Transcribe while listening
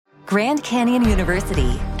Grand Canyon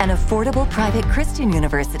University, an affordable private Christian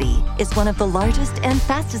university, is one of the largest and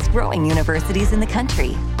fastest growing universities in the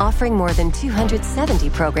country, offering more than 270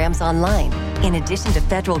 programs online. In addition to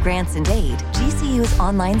federal grants and aid, GCU's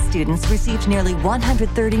online students received nearly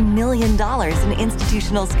 $130 million in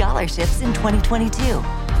institutional scholarships in 2022.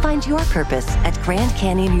 Find your purpose at Grand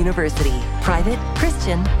Canyon University. Private,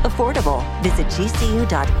 Christian, affordable. Visit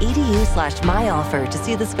gcu.edu/myoffer to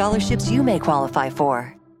see the scholarships you may qualify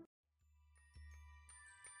for.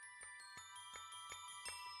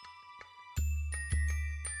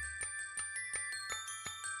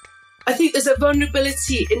 I think there's a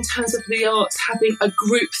vulnerability in terms of the arts having a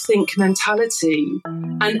groupthink mentality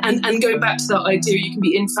and going back to that idea you can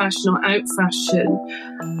be in fashion or out fashion,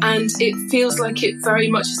 and it feels like it very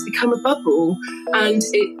much has become a bubble, and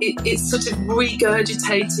it's sort of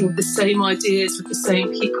regurgitating the same ideas with the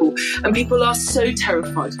same people, and people are so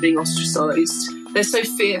terrified of being ostracised. They're so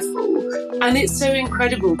fearful, and it's so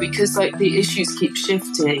incredible because like the issues keep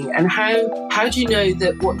shifting, and how do you know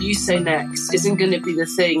that what you say next isn't going to be the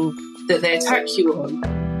thing that they attack you on?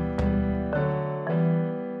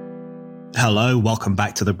 Hello, welcome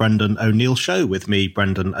back to the Brendan O'Neill Show with me,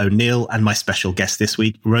 Brendan O'Neill, and my special guest this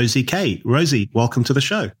week, Rosie Kay. Rosie, welcome to the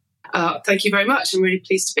show. Thank you very much. I'm really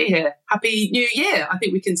pleased to be here. Happy New Year. I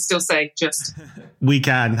think we can still say just. We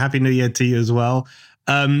can. Happy New Year to you as well.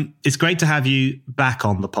 It's great to have you back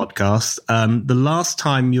on the podcast. The last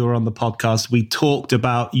time you were on the podcast, we talked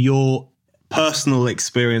about your personal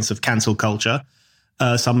experience of cancel culture.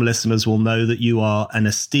 Some listeners will know that you are an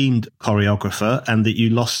esteemed choreographer and that you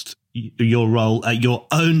lost your role at your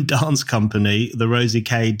own dance company, the Rosie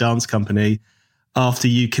Kay Dance Company, after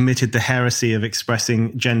you committed the heresy of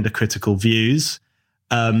expressing gender-critical views.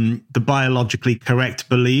 The biologically correct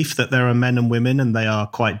belief that there are men and women and they are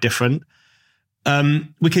quite different.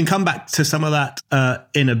 We can come back to some of that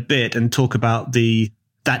in a bit and talk about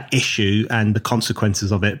that issue and the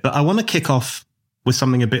consequences of it. But I want to kick off with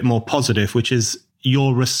something a bit more positive, which is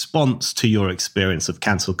your response to your experience of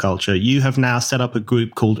cancel culture. You have now set up a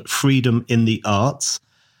group called Freedom in the Arts.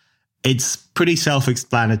 It's pretty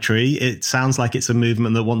self-explanatory. It sounds like it's a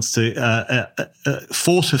movement that wants to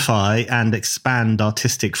fortify and expand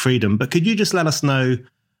artistic freedom. But could you just let us know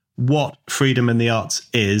what Freedom in the Arts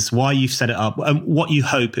is, why you've set it up, and what you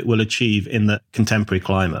hope it will achieve in the contemporary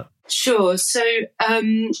climate? Sure. So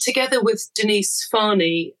together with Denise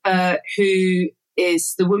Farney, who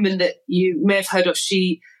is the woman that you may have heard of,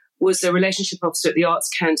 she was a relationship officer at the Arts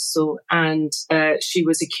Council, and she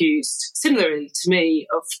was accused, similarly to me,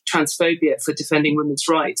 of transphobia for defending women's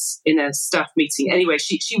rights in a staff meeting. Anyway,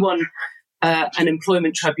 she won an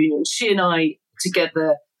employment tribunal. She and I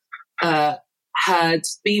together had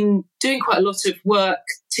been doing quite a lot of work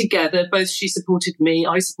together. Both she supported me,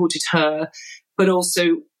 I supported her, but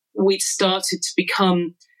also we'd started to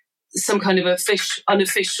become some kind of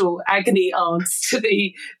unofficial agony aunts to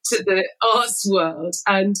the arts world.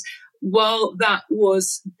 And while that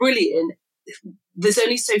was brilliant, there's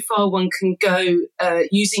only so far one can go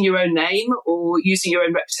using your own name or using your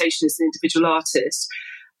own reputation as an individual artist.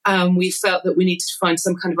 We felt that we needed to find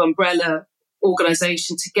some kind of umbrella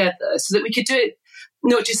organisation together so that we could do it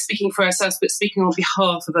not just speaking for ourselves, but speaking on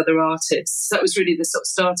behalf of other artists. So that was really the sort of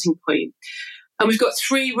starting point. And we've got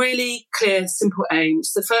three really clear, simple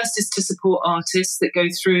aims. The first is to support artists that go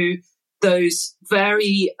through those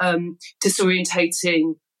very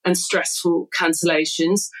disorientating and stressful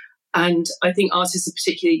cancellations. And I think artists are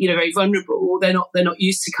particularly, very vulnerable. They're not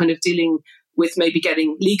used to kind of dealing with maybe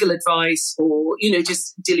getting legal advice or,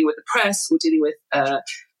 just dealing with the press or dealing with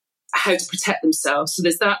how to protect themselves. So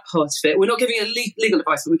there's that part of it. We're not giving a legal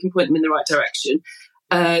advice, but we can point them in the right direction.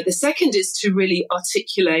 The second is to really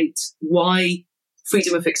articulate why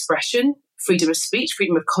freedom of expression, freedom of speech,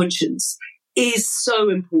 freedom of conscience is so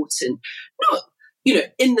important. Not,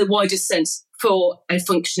 in the widest sense for a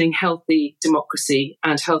functioning, healthy democracy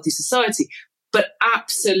and healthy society, but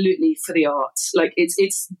absolutely for the arts. Like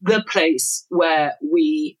it's the place where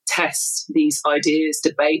we test these ideas,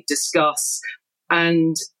 debate, discuss,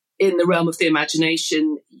 and in the realm of the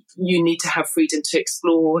imagination, you need to have freedom to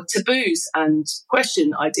explore taboos and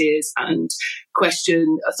question ideas and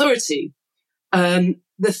question authority.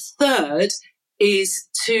 The third is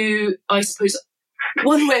to, I suppose,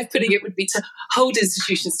 one way of putting it would be to hold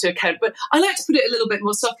institutions to account. But I like to put it a little bit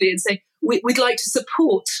more softly and say we'd like to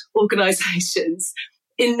support organisations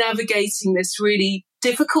in navigating this really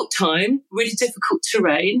difficult time, really difficult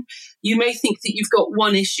terrain. You may think that you've got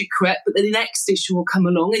one issue correct, but the next issue will come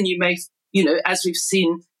along and you may, as we've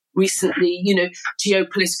seen recently,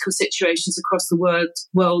 geopolitical situations across the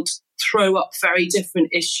world throw up very different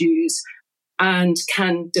issues. and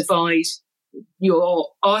can divide your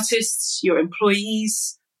artists, your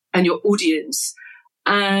employees, and your audience.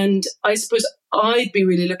 And I suppose I'd be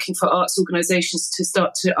really looking for arts organisations to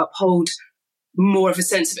start to uphold more of a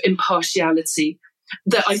sense of impartiality.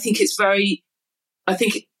 That I think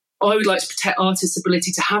I would like to protect artists'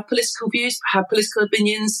 ability to have political views, have political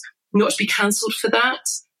opinions, not to be cancelled for that.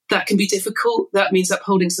 That can be difficult. That means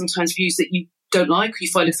upholding sometimes views that you don't like, or you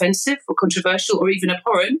find offensive or controversial or even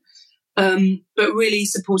abhorrent. But really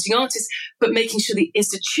supporting artists, but making sure the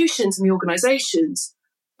institutions and the organisations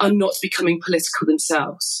are not becoming political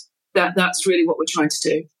themselves. That's really what we're trying to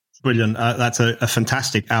do. Brilliant. That's a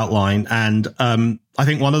fantastic outline. And I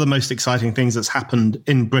think one of the most exciting things that's happened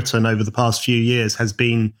in Britain over the past few years has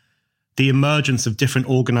been the emergence of different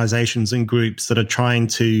organisations and groups that are trying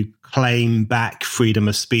to claim back freedom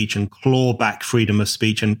of speech and claw back freedom of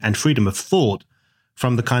speech and freedom of thought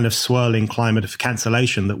from the kind of swirling climate of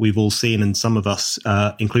cancellation that we've all seen and some of us,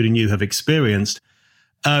 including you, have experienced.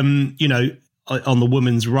 On the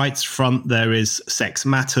women's rights front, there is Sex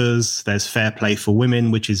Matters, there's Fair Play for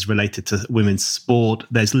Women, which is related to women's sport.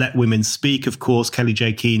 There's Let Women Speak, of course, Kelly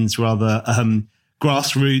J. Keene's rather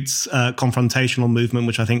grassroots confrontational movement,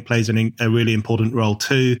 which I think plays a really important role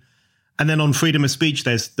too. And then on freedom of speech,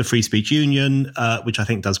 there's the Free Speech Union, which I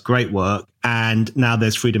think does great work. And now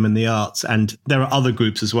there's Freedom in the Arts. And there are other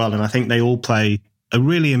groups as well. And I think they all play a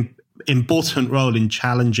really important role in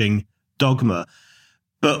challenging dogma.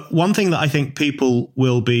 But one thing that I think people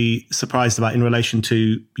will be surprised about in relation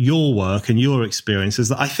to your work and your experience is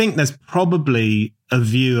that I think there's probably a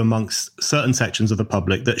view amongst certain sections of the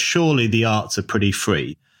public that surely the arts are pretty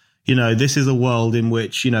free. This is a world in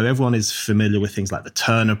which, everyone is familiar with things like the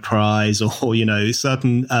Turner Prize or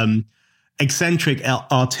certain eccentric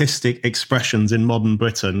artistic expressions in modern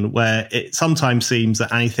Britain where it sometimes seems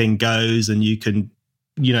that anything goes and you can,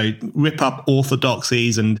 rip up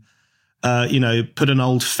orthodoxies and put an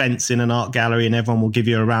old fence in an art gallery and everyone will give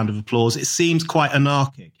you a round of applause. It seems quite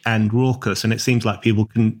anarchic and raucous, and it seems like people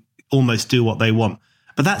can almost do what they want.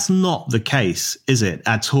 But that's not the case, is it,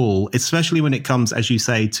 at all? Especially when it comes, as you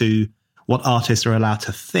say, to what artists are allowed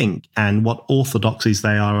to think and what orthodoxies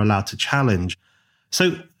they are allowed to challenge.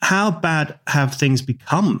 So how bad have things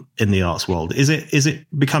become in the arts world? Is it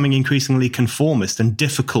becoming increasingly conformist and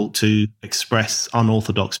difficult to express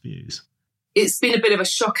unorthodox views? It's been a bit of a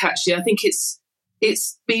shock, actually. I think it's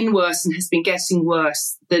been worse and has been getting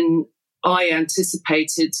worse than I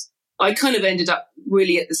anticipated. I kind of ended up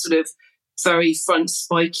really at the sort of very front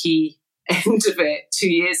spiky end of it 2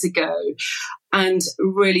 years ago, and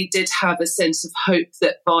really did have a sense of hope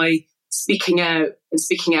that by speaking out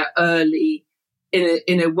early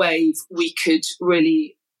in a wave, we could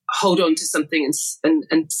really hold on to something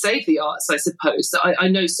and save the arts, I suppose. I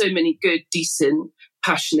know so many good, decent,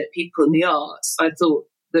 passionate people in the arts. I thought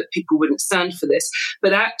that people wouldn't stand for this,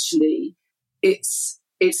 but actually it's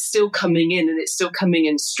still coming in, and it's still coming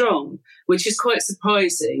in strong, which is quite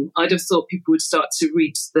surprising. I'd have thought people would start to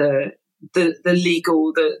read the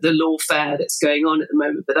lawfare that's going on at the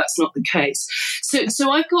moment, but that's not the case.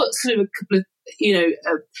 So I've got sort of a couple of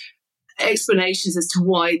explanations as to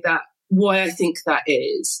why I think that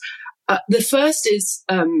is. The first is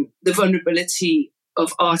the vulnerability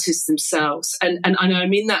of artists themselves, and I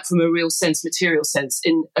mean that from a real sense, material sense.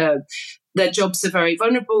 In their jobs are very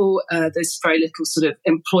vulnerable. There's very little sort of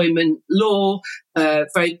employment law,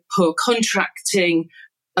 very poor contracting.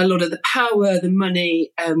 A lot of the power, the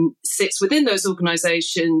money sits within those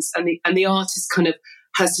organisations, and the artist kind of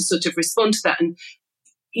has to sort of respond to that. And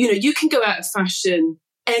you can go out of fashion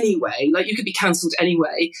anyway, like you could be cancelled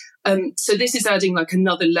anyway. So this is adding like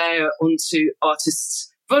another layer onto artists'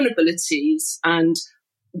 vulnerabilities, and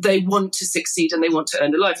they want to succeed and they want to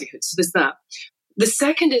earn a livelihood. So there's that. The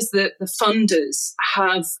second is that the funders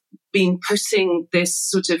have been putting this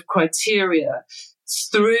sort of criteria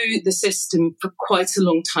through the system for quite a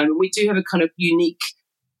long time. And we do have a kind of unique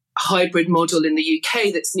hybrid model in the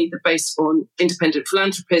UK that's neither based on independent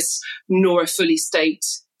philanthropists nor a fully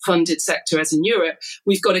state-funded sector as in Europe.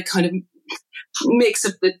 We've got a kind of mix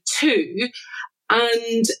of the two.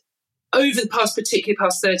 And over the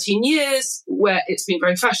past 13 years, where it's been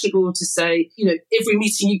very fashionable to say, every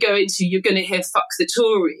meeting you go into, you're going to hear "fuck the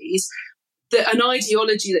Tories," an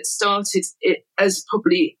ideology that started it as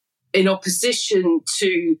probably in opposition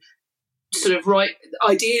to sort of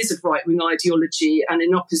ideas of right-wing ideology and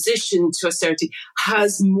in opposition to austerity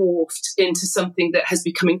has morphed into something that has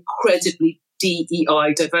become incredibly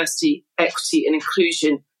DEI, diversity, equity and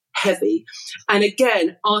inclusion heavy. And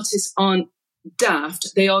again, artists aren't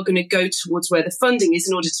daft. They are going to go towards where the funding is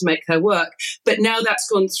in order to make their work. But now that's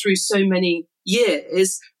gone through so many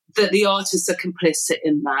years that the artists are complicit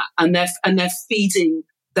in that, and they're feeding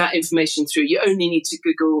that information through. You only need to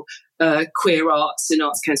Google queer arts in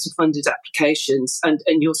Arts Council funded applications, and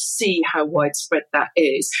you'll see how widespread that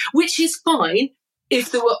is. Which is fine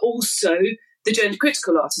if there were also the gender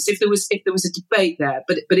critical artists, if there was a debate there,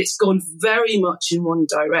 but it's gone very much in one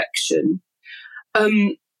direction.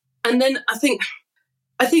 And then I think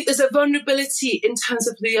there's a vulnerability in terms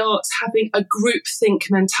of the arts having a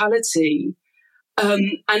groupthink mentality.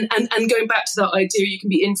 And going back to that idea, you can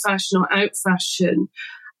be in fashion or out fashion.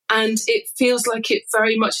 And it feels like it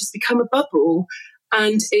very much has become a bubble.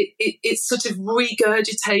 And it's sort of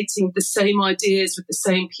regurgitating the same ideas with the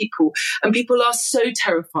same people. And people are so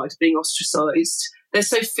terrified of being ostracised. They're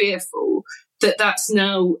so fearful that that's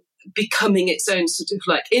now becoming its own sort of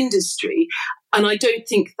like industry. And I don't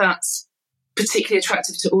think that's particularly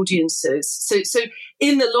attractive to audiences. So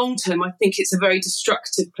in the long term, I think it's a very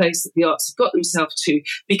destructive place that the arts have got themselves to,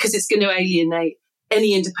 because it's going to alienate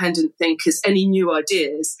any independent thinkers, any new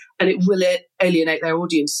ideas, and it will alienate their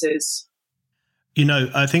audiences. You know,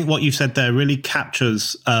 I think what you've said there really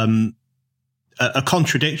captures a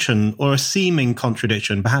contradiction, or a seeming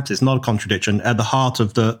contradiction, perhaps it's not a contradiction, at the heart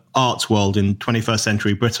of the arts world in 21st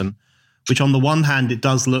century Britain, which on the one hand, it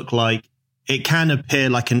does look like it can appear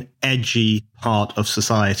like an edgy part of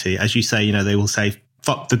society. As you say, you know, they will say,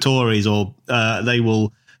 fuck the Tories, or they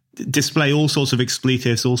will display all sorts of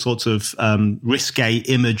expletives, all sorts of risque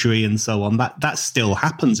imagery and so on. That still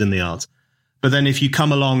happens in the arts. But then if you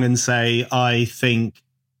come along and say, I think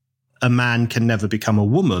a man can never become a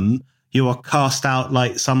woman, you are cast out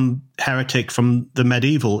like some heretic from the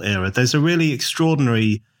medieval era. There's a really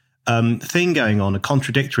extraordinary thing going on, a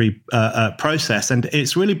contradictory process. And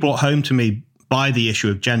it's really brought home to me by the issue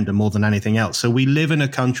of gender more than anything else. So we live in a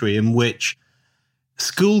country in which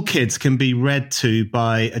school kids can be read to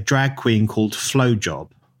by a drag queen called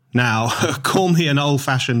Flowjob. Now, call me an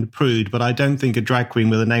old-fashioned prude, but I don't think a drag queen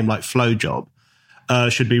with a name like Flowjob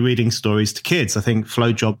should be reading stories to kids. I think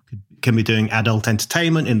Flowjob can be doing adult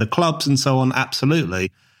entertainment in the clubs and so on.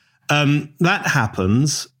 Absolutely. That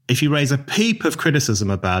happens. If you raise a peep of criticism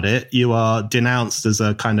about it, you are denounced as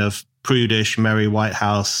a kind of prudish, Mary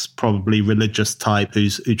Whitehouse, probably religious type who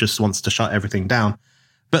just wants to shut everything down.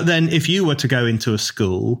 But then if you were to go into a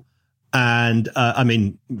school and, I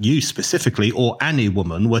mean, you specifically, or any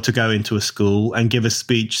woman were to go into a school and give a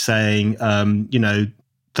speech saying,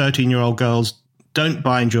 13-year-old girls, don't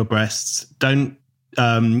bind your breasts, don't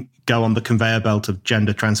go on the conveyor belt of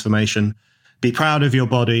gender transformation, be proud of your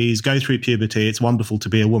bodies, go through puberty, it's wonderful to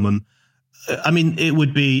be a woman. I mean, it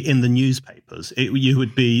would be in the newspapers. You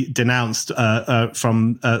would be denounced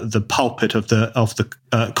from the pulpit of the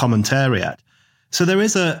commentariat. So there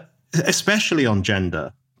is especially on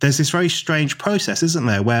gender, there's this very strange process, isn't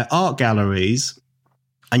there, where art galleries,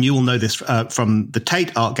 and you will know this from the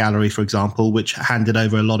Tate Art Gallery, for example, which handed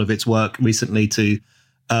over a lot of its work recently to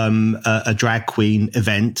a drag queen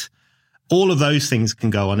event. All of those things can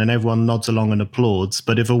go on and everyone nods along and applauds.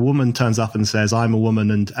 But if a woman turns up and says, I'm a woman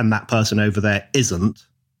and that person over there isn't,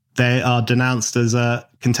 they are denounced as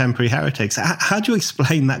contemporary heretics. How do you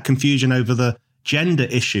explain that confusion over the gender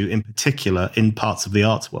issue in particular in parts of the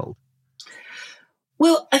arts world?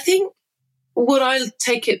 Well, I think what I'll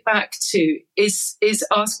take it back to is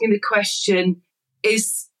asking the question,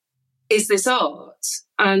 is this art?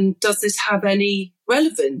 And does this have any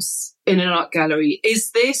relevance in an art gallery?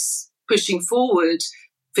 Is this pushing forward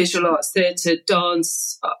visual arts, theatre,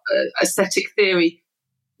 dance, aesthetic theory?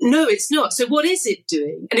 No, it's not. So what is it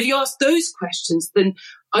doing? And if you ask those questions, then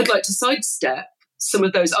I'd like to sidestep some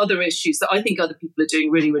of those other issues that I think other people are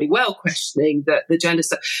doing really, really well, questioning the gender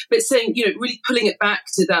stuff, but saying, really pulling it back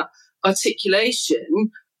to that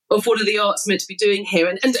articulation of what are the arts meant to be doing here,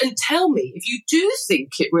 and tell me if you do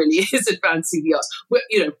think it really is advancing the arts. What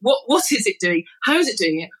is it doing? How is it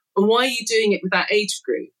doing it? And why are you doing it with that age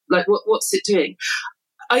group? Like, what's it doing?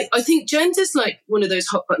 I think gender's like one of those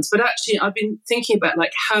hot buttons, but actually I've been thinking about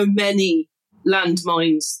like how many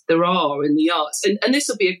landmines there are in the arts, and this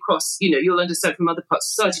will be across, you'll understand from other parts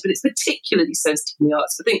of society, but it's particularly sensitive in the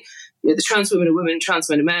arts. I think the trans women are women, trans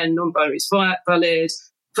men are men, non-binary is valid.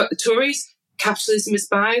 For the Tories, capitalism is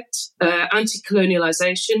bad,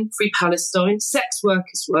 anti-colonialisation, free Palestine, sex work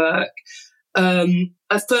is work,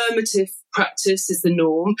 affirmative practice is the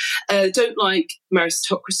norm, don't like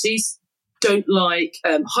meritocracies, don't like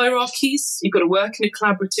hierarchies, you've got to work in a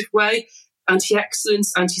collaborative way,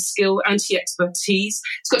 anti-excellence, anti-skill, anti-expertise.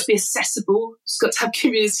 It's got to be accessible. It's got to have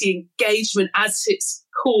community engagement as its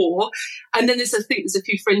core. And then there's a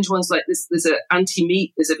few fringe ones like this. There's an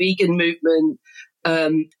anti-meat, there's a vegan movement.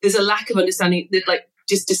 There's a lack of understanding that like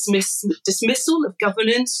just dismissal of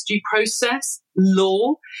governance, due process,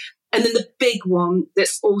 law. And then the big one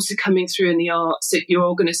that's also coming through in the arts that you're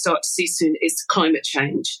all going to start to see soon is climate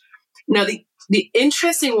change. Now, the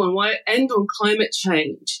interesting one, why I end on climate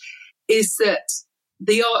change, is that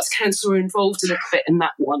the Arts Council are involved a little bit in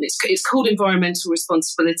that one. It's called environmental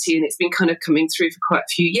responsibility, and it's been kind of coming through for quite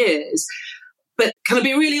a few years. But can I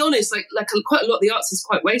be really honest? Like quite a lot of the arts is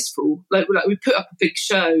quite wasteful. Like we put up a big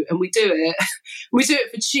show and we do it. We do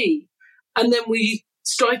it for cheap, and then we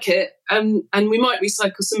strike it, and we might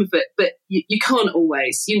recycle some of it, but you can't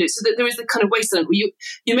always, so that there is the kind of waste element where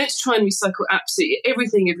you're meant to try and recycle absolutely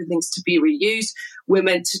everything. Everything's to be reused. We're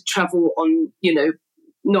meant to travel on,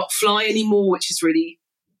 not fly anymore, which is really,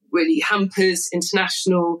 really hampers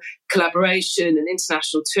international collaboration and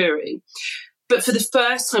international touring. But for the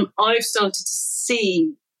first time, I've started to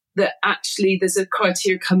see that actually there's a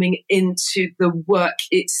criteria coming into the work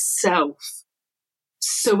itself.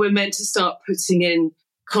 So we're meant to start putting in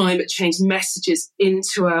climate change messages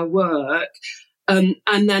into our work. And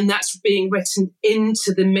then that's being written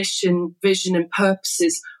into the mission, vision and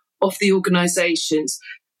purposes of the organisations.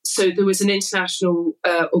 So there was an international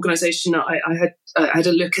organisation, I had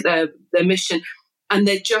a look at their mission, and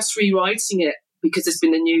they're just rewriting it because there's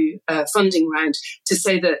been a new funding round to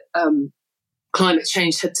say that climate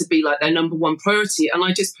change had to be like their number one priority. And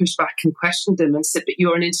I just pushed back and questioned them and said, but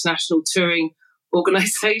you're an international touring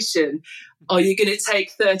organisation. Are you going to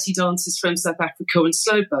take 30 dancers from South Africa on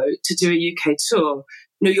slow boat to do a UK tour?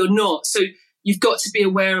 No, you're not. So you've got to be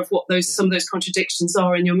aware of what some of those contradictions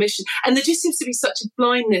are in your mission. And there just seems to be such a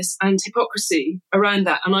blindness and hypocrisy around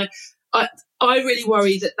that. And I really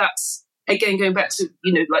worry that that's, again, going back to,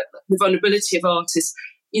 like the vulnerability of artists,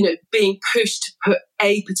 being pushed to put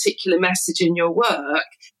a particular message in your work.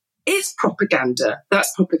 It's propaganda.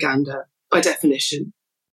 That's propaganda by definition.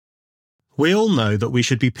 We all know that we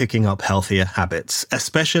should be picking up healthier habits,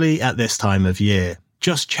 especially at this time of year.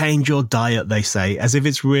 Just change your diet, they say, as if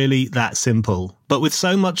it's really that simple. But with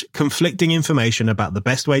so much conflicting information about the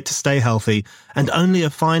best way to stay healthy and only a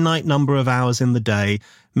finite number of hours in the day,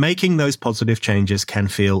 making those positive changes can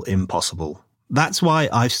feel impossible. That's why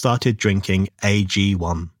I've started drinking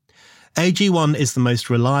AG1. AG1 is the most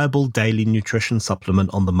reliable daily nutrition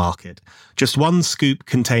supplement on the market. Just one scoop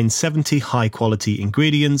contains 70 high-quality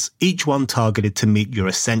ingredients, each one targeted to meet your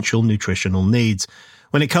essential nutritional needs.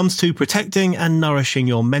 When it comes to protecting and nourishing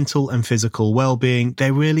your mental and physical well-being,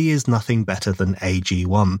 there really is nothing better than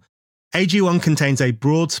AG1. AG1 contains a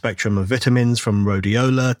broad spectrum of vitamins from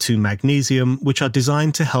rhodiola to magnesium, which are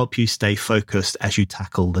designed to help you stay focused as you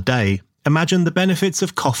tackle the day. Imagine the benefits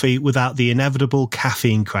of coffee without the inevitable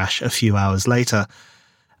caffeine crash a few hours later.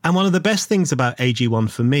 And one of the best things about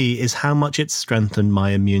AG1 for me is how much it's strengthened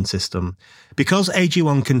my immune system. Because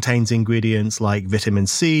AG1 contains ingredients like vitamin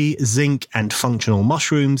C, zinc, and functional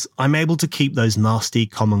mushrooms, I'm able to keep those nasty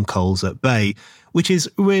common colds at bay, which is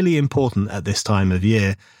really important at this time of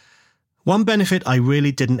year. One benefit I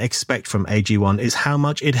really didn't expect from AG1 is how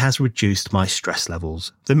much it has reduced my stress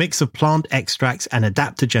levels. The mix of plant extracts and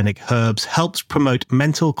adaptogenic herbs helps promote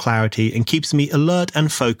mental clarity and keeps me alert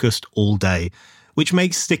and focused all day, which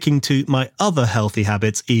makes sticking to my other healthy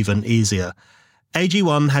habits even easier.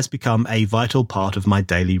 AG1 has become a vital part of my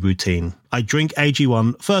daily routine. I drink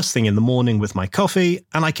AG1 first thing in the morning with my coffee,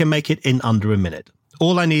 and I can make it in under a minute.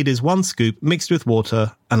 All I need is one scoop mixed with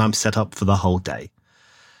water, and I'm set up for the whole day.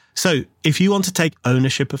 So, if you want to take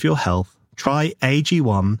ownership of your health, try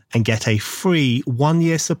AG1 and get a free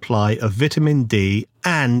 1-year supply of vitamin D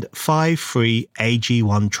and 5 free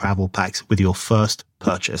AG1 travel packs with your first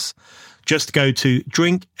purchase. Just go to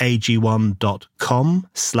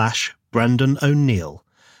drinkag1.com/Brendan O'Neill.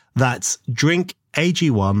 That's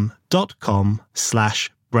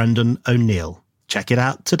drinkag1.com/Brendan O'Neill. Check it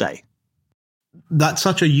out today. That's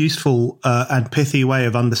such a useful and pithy way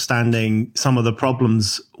of understanding some of the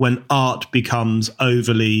problems when art becomes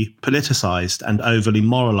overly politicized and overly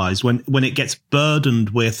moralized, when it gets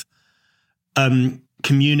burdened with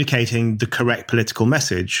communicating the correct political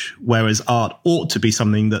message, whereas art ought to be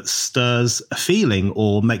something that stirs a feeling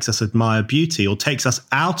or makes us admire beauty or takes us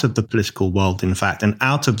out of the political world, in fact, and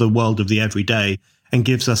out of the world of the everyday and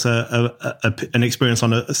gives us an experience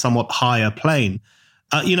on a somewhat higher plane.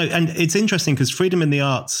 And it's interesting because freedom in the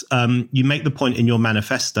arts, you make the point in your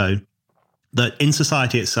manifesto that in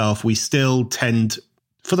society itself, we still tend,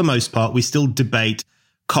 for the most part, we still debate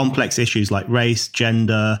complex issues like race,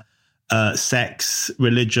 gender, sex,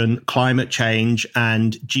 religion, climate change,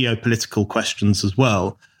 and geopolitical questions as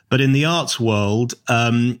well. But in the arts world,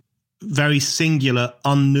 very singular,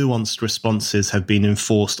 unnuanced responses have been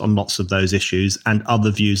enforced on lots of those issues, and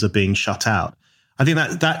other views are being shut out. I think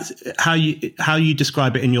that's how you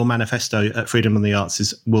describe it in your manifesto at Freedom and the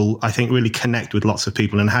Arts will, I think, really connect with lots of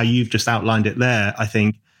people. And how you've just outlined it there, I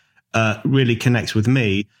think, really connects with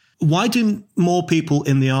me. Why do more people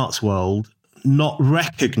in the arts world not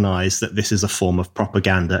recognize that this is a form of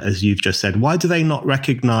propaganda, as you've just said? Why do they not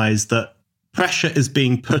recognize that pressure is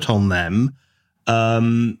being put on them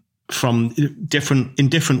from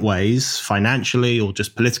different ways, financially or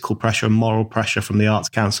just political pressure, moral pressure from the Arts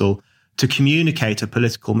Council to communicate a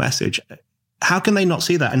political message? How can they not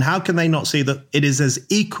see that? And how can they not see that it is as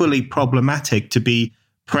equally problematic to be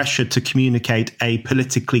pressured to communicate a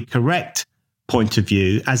politically correct point of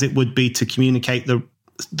view as it would be to communicate the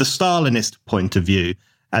Stalinist point of view,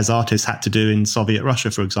 as artists had to do in Soviet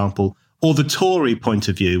Russia, for example, or the Tory point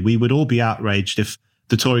of view? We would all be outraged if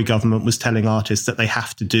the Tory government was telling artists that they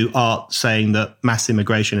have to do art, saying that mass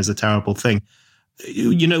immigration is a terrible thing.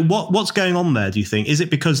 You know, what's going on there, do you think? Is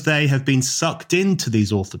it because they have been sucked into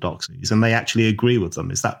these orthodoxies and they actually agree with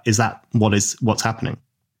them? Is that what's happening?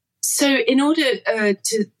 So in order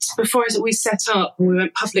before we set up, we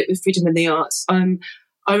went public with Freedom in the Arts,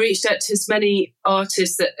 I reached out to as many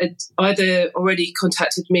artists that had either already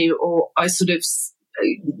contacted me or I sort of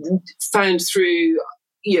found through,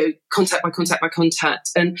 contact by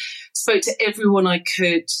contact, and spoke to everyone I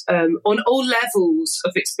could on all levels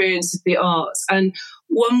of experience of the arts. And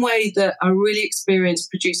one way that a really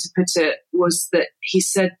experienced producer put it was that he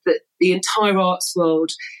said that the entire arts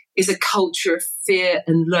world is a culture of fear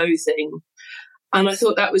and loathing. And I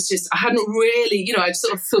thought that was just, I hadn't really, I'd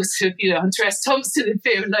sort of thought of, Hunter S. Thompson and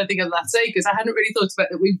Fear and Loathing in Las Vegas. I hadn't really thought about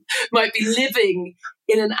that we might be living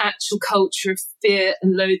in an actual culture of fear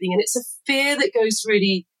and loathing. And it's a fear that goes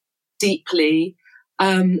really deeply.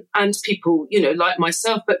 And people, like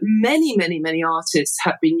myself, but many, many, many artists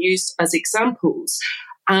have been used as examples.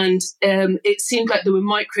 And it seemed like there were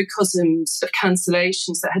microcosms of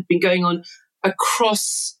cancellations that had been going on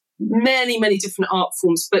across many, many different art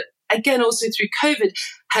forms, but again, also through COVID,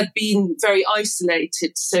 had been very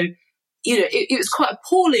isolated. So, it was quite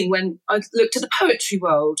appalling when I looked at the poetry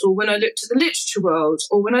world, or when I looked at the literature world,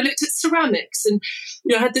 or when I looked at ceramics, and,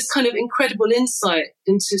 I had this kind of incredible insight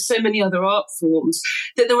into so many other art forms,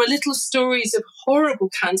 that there were little stories of horrible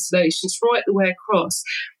cancellations right the way across.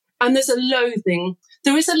 And there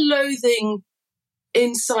is a loathing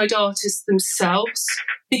inside artists themselves,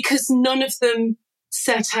 because none of them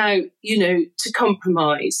set out, to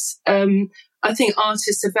compromise. I think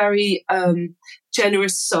artists are very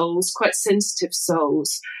generous souls, quite sensitive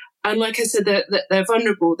souls. And like I said, they're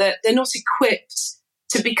vulnerable. They're not equipped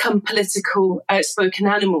to become political, outspoken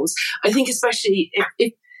animals. I think especially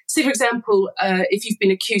if say, for example, if you've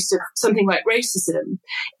been accused of something like racism,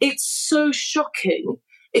 it's so shocking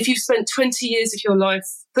if you've spent 20 years of your life,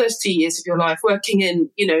 30 years of your life working in,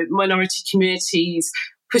 minority communities,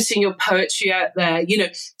 putting your poetry out there,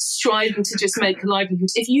 striving to just make a livelihood.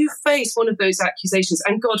 If you face one of those accusations,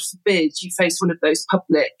 and God forbid you face one of those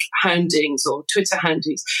public houndings or Twitter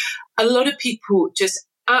houndings, a lot of people just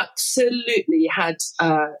absolutely had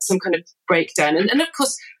some kind of breakdown. And of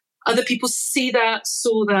course, other people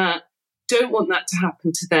saw that, don't want that to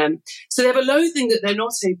happen to them. So they have a loathing that they're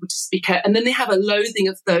not able to speak out. And then they have a loathing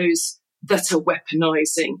of those that are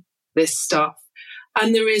weaponizing this stuff.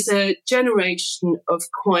 And there is a generation of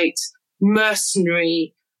quite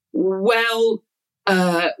mercenary, well-versed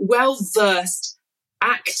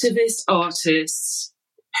activist artists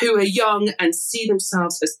who are young and see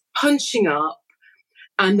themselves as punching up,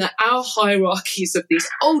 and that our hierarchies of these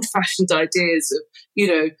old-fashioned ideas of,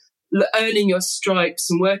 earning your stripes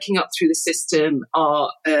and working up through the system are,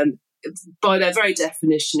 by their very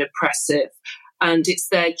definition, oppressive. And it's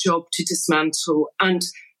their job to dismantle. And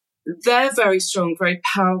they're very strong, very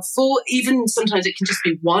powerful. Even sometimes it can just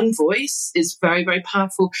be one voice is very, very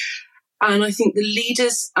powerful. And I think the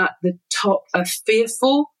leaders at the top are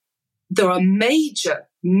fearful. There are major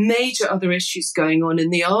other issues going on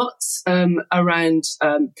in the arts around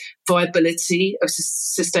viability of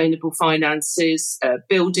sustainable finances,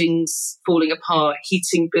 buildings falling apart,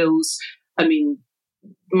 heating bills,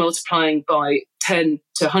 multiplying by 10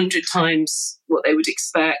 to 100 times what they would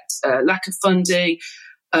expect, lack of funding,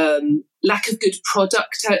 lack of good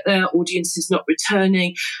product out there, audiences not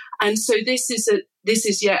returning. And so this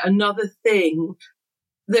is yet another thing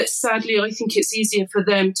that sadly I think it's easier for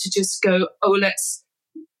them to just go, oh, let's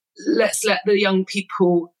let the young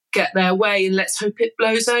people get their way and let's hope it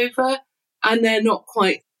blows over. And they've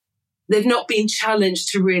not been challenged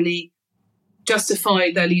to really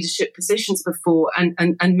justify their leadership positions before. And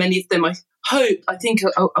many of them, I think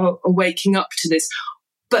are waking up to this.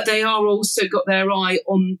 But they are also got their eye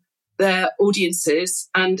on their audiences,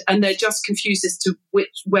 and they're just confused as to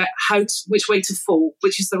which way to fall,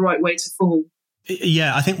 which is the right way to fall.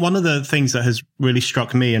 Yeah, I think one of the things that has really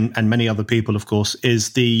struck me and many other people, of course,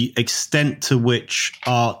 is the extent to which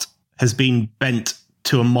art has been bent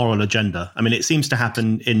to a moral agenda. I mean, it seems to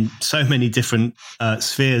happen in so many different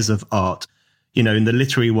spheres of art. You know, in the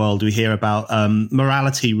literary world, we hear about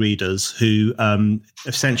morality readers who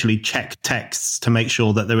essentially check texts to make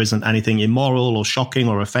sure that there isn't anything immoral or shocking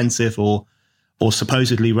or offensive or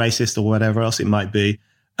supposedly racist or whatever else it might be,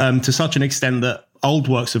 to such an extent that old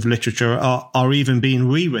works of literature are even being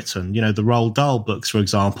rewritten. You know, the Roald Dahl books, for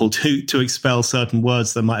example, to expel certain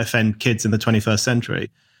words that might offend kids in the 21st century.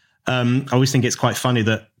 I always think it's quite funny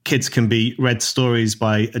that kids can be read stories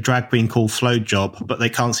by a drag queen called Flojob, but they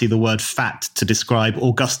can't see the word fat to describe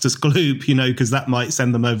Augustus Gloop, you know, because that might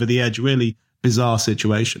send them over the edge. Really bizarre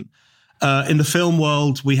situation. In the film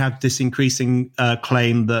world, we have this increasing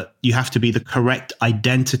claim that you have to be the correct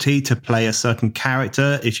identity to play a certain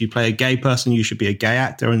character. If you play a gay person, you should be a gay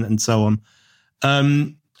actor, and so on.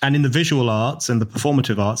 And in the visual arts and the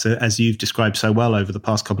performative arts, as you've described so well over the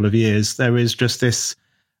past couple of years, there is just this...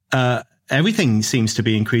 everything seems to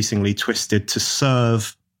be increasingly twisted to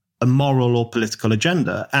serve a moral or political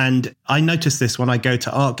agenda. And I notice this when I go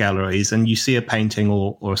to art galleries and you see a painting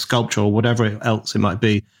or a sculpture or whatever else it might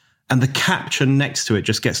be, and the caption next to it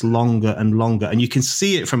just gets longer and longer. And you can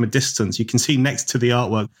see it from a distance. You can see next to the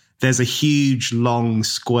artwork, there's a huge, long,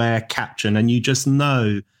 square caption, and you just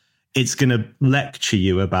know it's going to lecture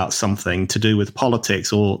you about something to do with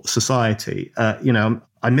politics or society. You know,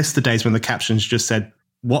 I miss the days when the captions just said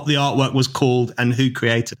what the artwork was called and who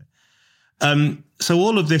created it. So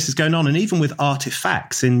all of this is going on. And even with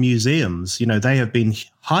artifacts in museums, you know, they have been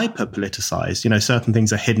hyper politicized. You know, certain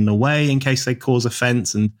things are hidden away in case they cause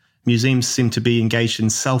offense, and museums seem to be engaged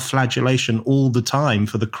in self-flagellation all the time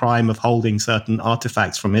for the crime of holding certain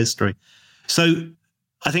artifacts from history. So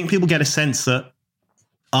I think people get a sense that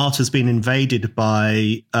art has been invaded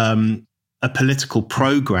by a political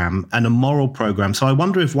program and a moral program. So I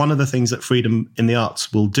wonder if one of the things that Freedom in the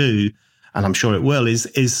Arts will do, and I'm sure it will,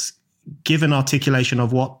 is give an articulation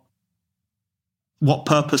of what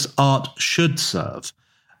purpose art should serve.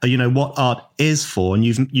 You know, what art is for. And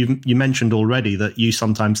you mentioned already that you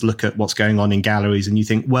sometimes look at what's going on in galleries and you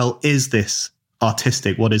think, well, is this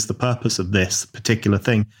artistic? What is the purpose of this particular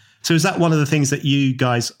thing? So is that one of the things that you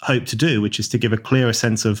guys hope to do, which is to give a clearer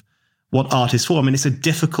sense of what art is for? I mean, it's a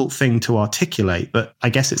difficult thing to articulate, but I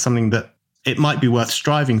guess it's something that it might be worth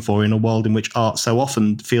striving for in a world in which art so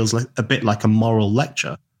often feels like a bit like a moral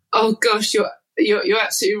lecture. Oh gosh, you're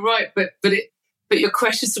absolutely right, but your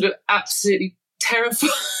question sort of absolutely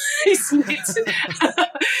terrifies me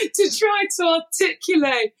to try to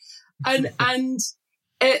articulate, and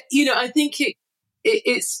you know, I think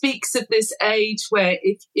it speaks of this age where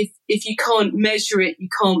if you can't measure it, you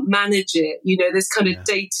can't manage it. You know, this kind of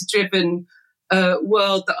data-driven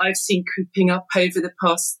world that I've seen creeping up over the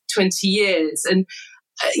past 20 years. And,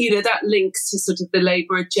 you know, that links to sort of the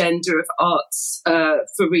Labour agenda of arts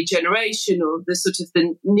for regeneration, or the sort of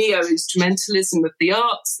the neo-instrumentalism of the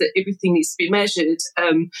arts, that everything needs to be measured.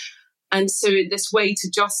 And so in this way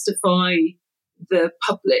to justify the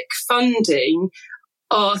public funding,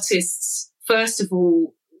 artists, first of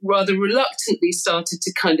all, rather reluctantly started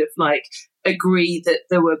to kind of like agree that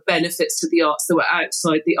there were benefits to the arts that were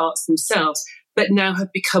outside the arts themselves, but now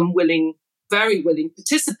have become very willing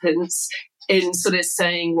participants in sort of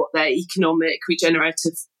saying what their economic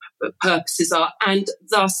regenerative purposes are. And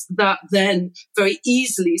thus that then very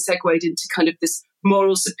easily segued into kind of this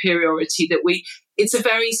moral superiority that it's a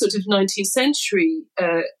very sort of 19th century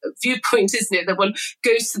viewpoint, isn't it? That one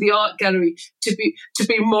goes to the art gallery to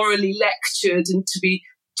be morally lectured and to be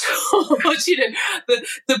taught, you know,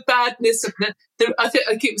 the badness of the I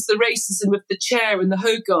think it was the racism of the chair in the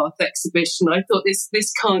Hogarth exhibition. I thought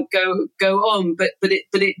this can't go on, but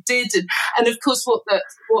it did, and of course what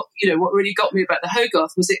really got me about the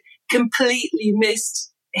Hogarth was it completely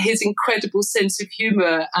missed his incredible sense of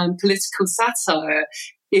humour and political satire.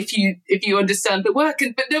 If you understand the work,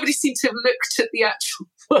 but nobody seemed to have looked at the actual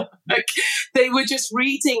work. They were just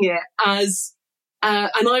reading it as,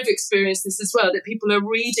 and I've experienced this as well, that people are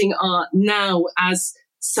reading art now as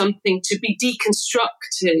something to be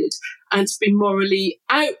deconstructed and to be morally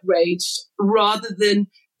outraged, rather than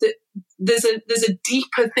that there's a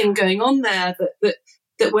deeper thing going on there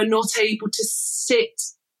that we're not able to sit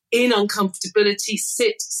in uncomfortability,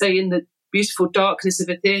 say in the beautiful darkness of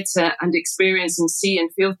a theatre and experience and see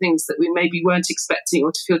and feel things that we maybe weren't expecting,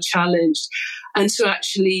 or to feel challenged, and to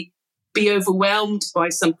actually be overwhelmed by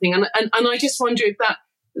something. And I just wonder if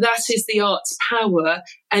that is the art's power.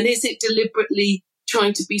 And is it deliberately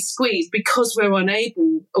trying to be squeezed because we're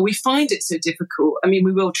unable, or we find it so difficult? I mean,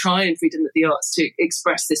 we will try in Freedom of the Arts to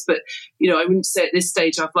express this, but, I wouldn't say at this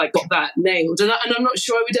stage I've got that nailed. And I'm not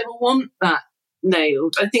sure I would ever want that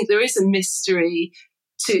nailed. I think there is a mystery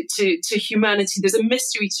to humanity. There's a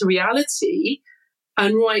mystery to reality.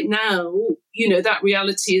 And right now, that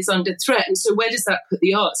reality is under threat. And so where does that put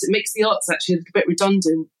the arts? It makes the arts actually a little bit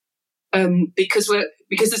redundant, because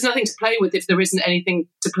there's nothing to play with if there isn't anything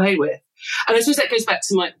to play with. And I suppose that goes back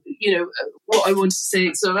to my, what I wanted to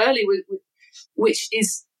say sort of earlier, which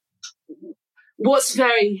is what's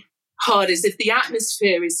very hard is if the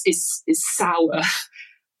atmosphere is sour,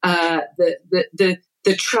 the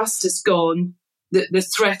trust has gone, the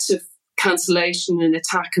threat of cancellation and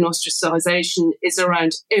attack and ostracization is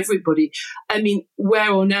around everybody. I mean,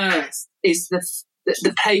 where on earth is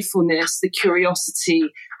the playfulness, the curiosity,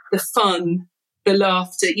 the fun, the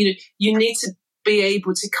laughter? You need to be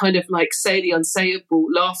able to kind of say the unsayable,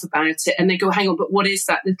 laugh about it, and then go, hang on, but what is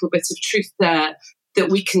that little bit of truth there that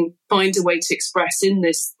we can find a way to express in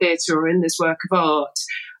this theatre or in this work of art?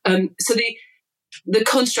 So the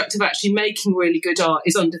construct of actually making really good art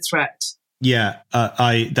is under threat. Yeah,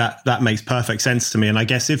 that makes perfect sense to me. And I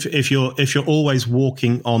guess if you're always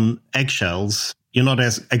walking on eggshells, you're not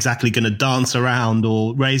exactly going to dance around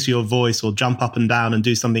or raise your voice or jump up and down and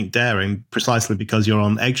do something daring precisely because you're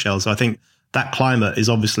on eggshells. So I think that climate is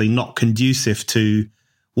obviously not conducive to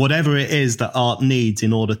whatever it is that art needs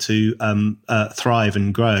in order to thrive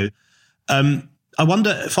and grow. I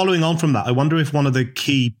wonder, following on from that, I wonder if one of the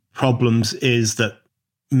key problems is that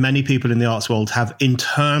many people in the arts world have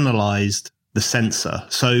internalized the censor.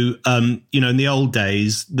 So, in the old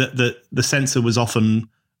days, the censor was often,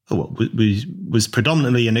 was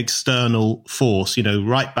predominantly an external force,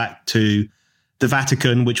 right back to the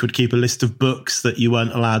Vatican, which would keep a list of books that you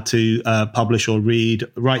weren't allowed to publish or read,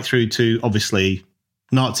 right through to, obviously,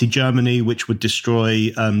 Nazi Germany, which would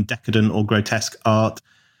destroy decadent or grotesque art,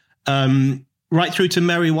 right through to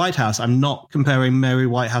Mary Whitehouse. I'm not comparing Mary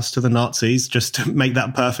Whitehouse to the Nazis, just to make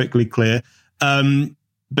that perfectly clear.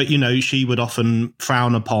 But, she would often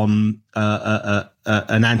frown upon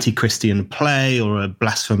an anti-Christian play or a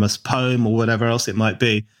blasphemous poem or whatever else it might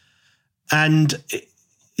be. And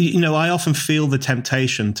I often feel the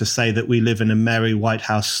temptation to say that we live in a Mary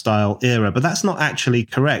Whitehouse style era, but that's not actually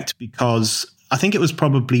correct, because I think it was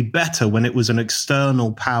probably better when it was an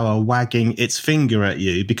external power wagging its finger at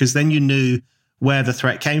you, because then you knew where the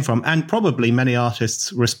threat came from. And probably many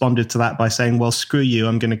artists responded to that by saying, well, screw you,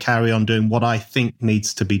 I'm going to carry on doing what I think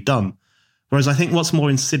needs to be done. Whereas I think what's more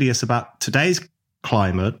insidious about today's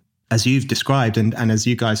climate, as you've described and as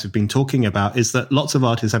you guys have been talking about, is that lots of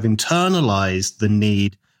artists have internalized the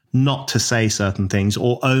need not to say certain things,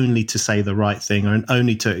 or only to say the right thing, or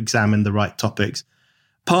only to examine the right topics,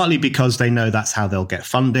 partly because they know that's how they'll get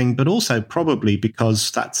funding, but also probably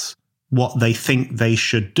because that's what they think they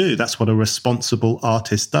should do. That's what a responsible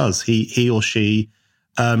artist does. He or she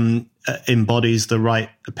embodies the right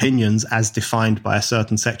opinions as defined by a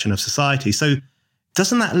certain section of society. So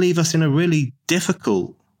doesn't that leave us in a really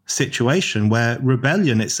difficult situation where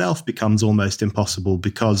rebellion itself becomes almost impossible,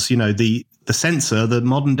 because, the censor, the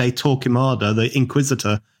modern day Torquemada, the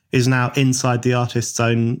inquisitor, is now inside the artist's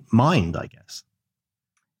own mind, I guess.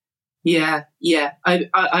 Yeah.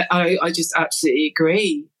 I just absolutely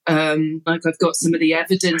agree. I've got some of the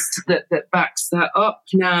evidence that backs that up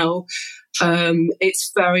now.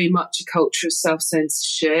 It's very much a culture of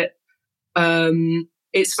self-censorship.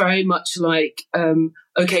 It's very much like,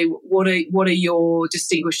 okay, what are your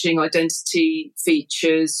distinguishing identity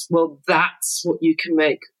features? Well, that's what you can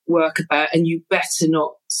make work about, and you better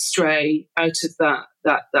not stray out of that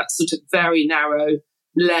sort of very narrow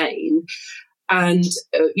lane. And,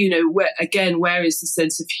 where is the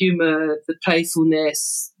sense of humour, the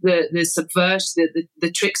playfulness, the subversion,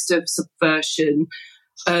 the trickster subversion?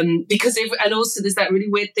 Because and also there's that really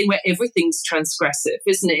weird thing where everything's transgressive,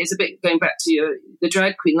 isn't it? It's a bit going back to the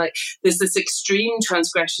drag queen. Like, there's this extreme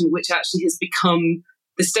transgression which actually has become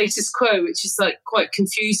the status quo, which is quite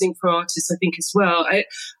confusing for artists, I think, as well.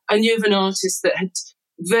 I knew of an artist that had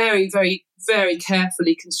very, very, very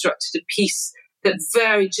carefully constructed a piece that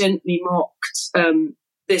very gently mocked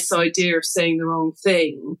this idea of saying the wrong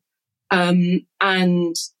thing.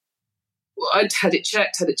 And I'd had it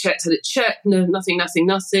checked. No,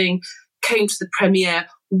 nothing. Came to the premiere.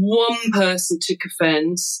 One person took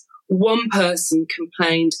offence. One person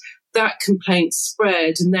complained. That complaint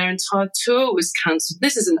spread, and their entire tour was cancelled.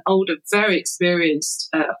 This is an older, very experienced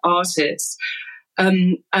artist.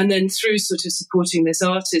 And then through sort of supporting this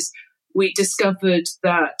artist, we discovered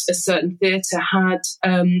that a certain theatre had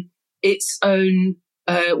its own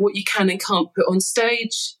what you can and can't put on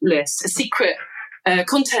stage list, a secret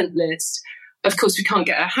content list. Of course, we can't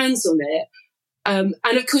get our hands on it. And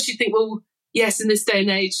of course, you think, well, yes, in this day and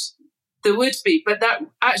age, there would be. But that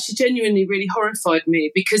actually genuinely really horrified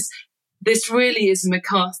me, because this really is a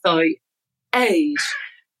McCarthyite age.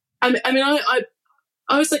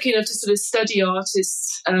 I was lucky enough to sort of study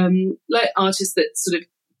artists, like artists that sort of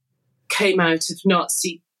came out of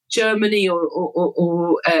Nazi Germany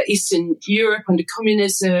or Eastern Europe under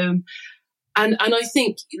communism. And I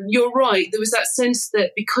think you're right. There was that sense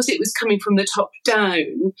that because it was coming from the top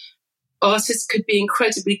down, artists could be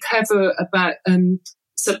incredibly clever about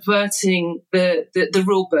subverting the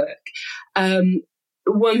rule book.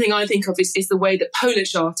 One thing I think of is the way that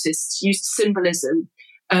Polish artists used symbolism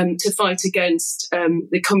to fight against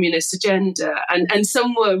the communist agenda. And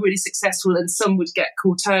some were really successful and some would get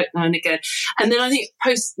caught out now and again. And then I think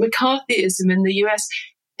post-McCarthyism in the US,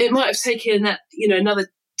 it might have taken that, another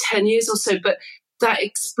 10 years or so, but that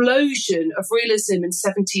explosion of realism in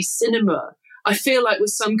 70s cinema, I feel like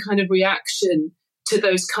was some kind of reaction to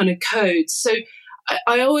those kind of codes. So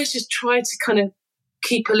I always just try to kind of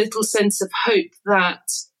keep a little sense of hope that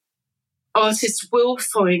artists will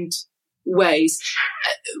find ways.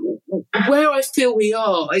 Where I feel we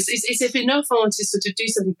are is if enough artists sort of do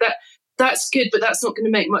something, that's good, but that's not going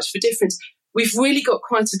to make much of a difference. We've really got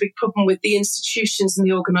quite a big problem with the institutions and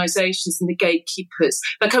the organisations and the gatekeepers.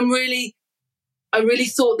 Like I really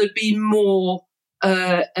thought there'd be more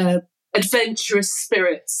adventurous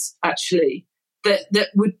spirits actually that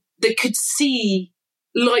could see,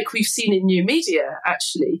 like we've seen in new media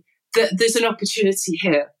actually, that there's an opportunity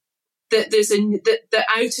here. That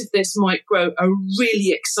out of this might grow a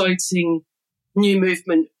really exciting new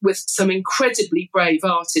movement with some incredibly brave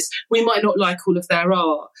artists. We might not like all of their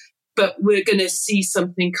art, but we're going to see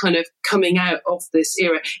something kind of coming out of this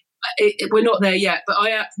era. We're not there yet, but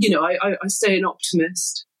I stay an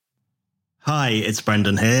optimist. Hi, it's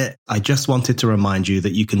Brendan here. I just wanted to remind you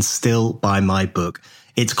that you can still buy my book.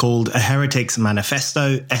 It's called A Heretic's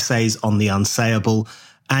Manifesto, Essays on the Unsayable.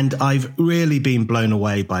 And I've really been blown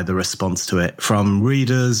away by the response to it from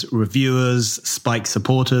readers, reviewers, Spike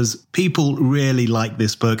supporters. People really like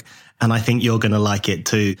this book, and I think you're going to like it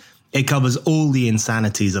too. It covers all the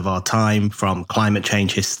insanities of our time, from climate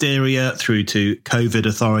change hysteria through to COVID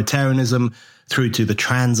authoritarianism, through to the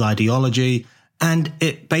trans ideology. And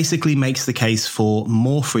it basically makes the case for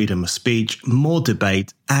more freedom of speech, more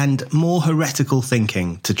debate, and more heretical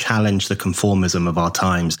thinking to challenge the conformism of our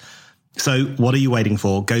times. So what are you waiting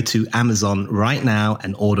for? Go to Amazon right now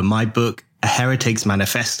and order my book, A Heretic's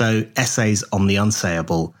Manifesto, Essays on the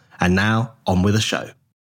Unsayable. And now, on with the show.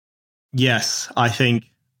 Yes, I think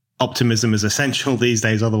optimism is essential these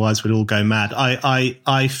days, otherwise we'd all go mad. I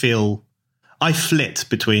flit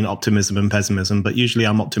between optimism and pessimism, but usually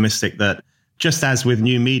I'm optimistic that just as with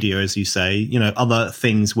new media, as you say, other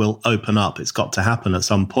things will open up. It's got to happen at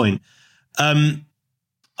some point. I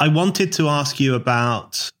wanted to ask you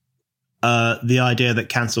about the idea that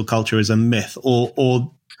cancel culture is a myth,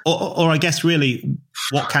 or I guess really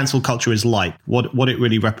what cancel culture is like, what it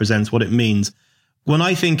really represents, what it means. When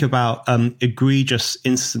I think about egregious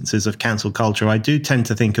instances of cancel culture, I do tend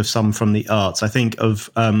to think of some from the arts. I think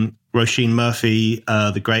of Roisin Murphy,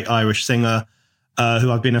 the great Irish singer,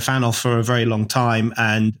 who I've been a fan of for a very long time.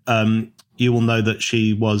 And you will know that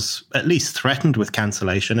she was at least threatened with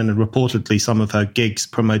cancellation, and reportedly some of her gigs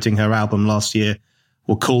promoting her album last year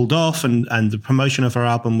were called off, and the promotion of her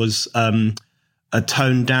album was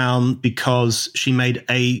toned down because she made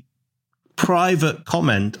a private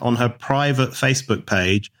comment on her private Facebook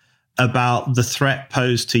page about the threat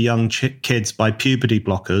posed to young kids by puberty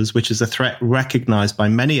blockers, which is a threat recognized by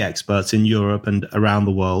many experts in Europe and around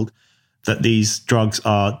the world, that these drugs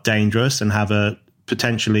are dangerous and have a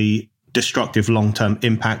potentially destructive long-term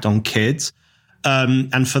impact on kids.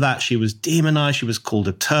 And for that, she was demonized. She was called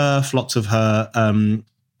a TERF. Lots of her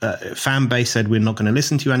fan base said, we're not going to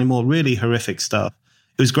listen to you anymore. Really horrific stuff.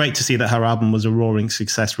 It was great to see that her album was a roaring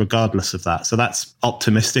success regardless of that. So that's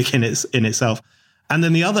optimistic in itself. And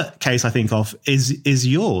then the other case I think of is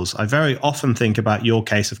yours. I very often think about your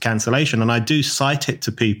case of cancellation, and I do cite it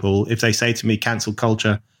to people if they say to me cancel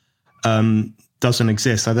culture doesn't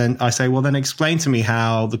exist. I say, well, then explain to me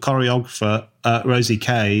how the choreographer, Rosie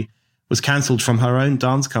Kay, was cancelled from her own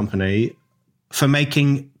dance company for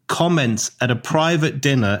making comments at a private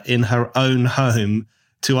dinner in her own home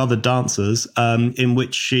to other dancers, in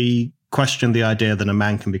which she questioned the idea that a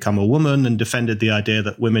man can become a woman and defended the idea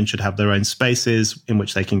that women should have their own spaces in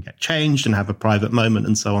which they can get changed and have a private moment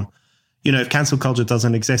and so on. if cancel culture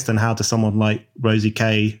doesn't exist, then how does someone like Rosie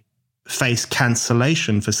Kay face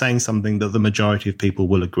cancellation for saying something that the majority of people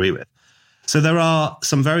will agree with? So there are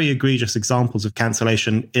some very egregious examples of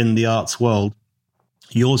cancellation in the arts world.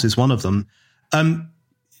 Yours is one of them.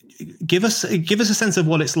 Give us a sense of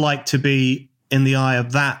what it's like to be in the eye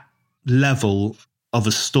of that level of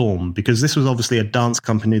a storm, because this was obviously a dance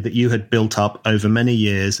company that you had built up over many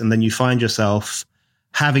years, and then you find yourself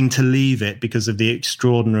having to leave it because of the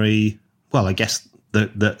extraordinary, well, I guess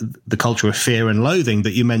the culture of fear and loathing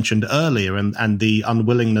that you mentioned earlier, and the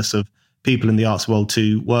unwillingness of people in the arts world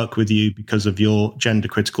to work with you because of your gender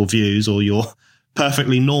critical views or your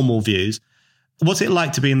perfectly normal views. What's it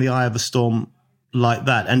like to be in the eye of a storm like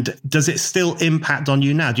that? And does it still impact on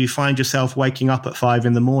you now? Do you find yourself waking up at 5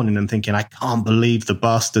 a.m. and thinking, I can't believe the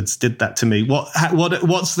bastards did that to me?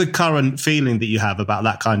 What's the current feeling that you have about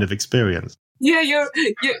that kind of experience? Yeah,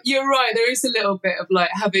 you're right. There is a little bit of like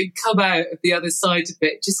having come out of the other side of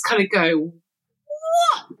it, just kind of go,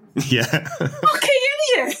 what? Yeah. Fucking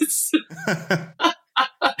idiots.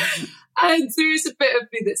 And there is a bit of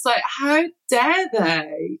me that's like, how dare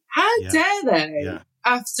they? How dare they? Yeah.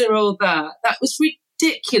 After all that was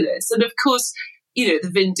ridiculous. And of course, the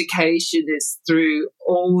vindication is through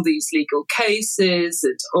all these legal cases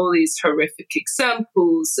and all these horrific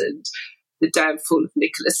examples and the downfall of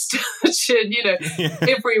Nicola Sturgeon,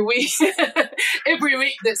 every week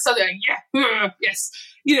that's something like, yes,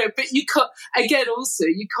 but you can't, again, also,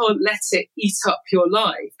 you can't let it eat up your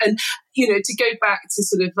life. And, to go back to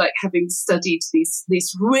sort of like having studied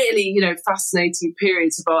these really, fascinating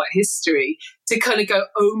periods of art history, to kind of go,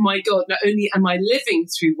 oh my God, not only am I living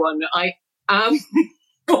through one, I am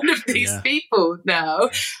one of these people now.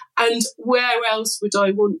 And where else would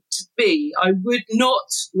I want to be? I would not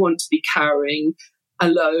want to be cowering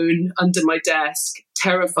alone under my desk,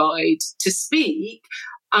 terrified to speak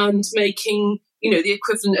and making, the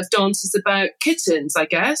equivalent of dances about kittens, I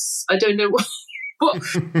guess. I don't know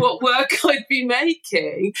what work I'd be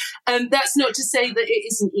making. And that's not to say that it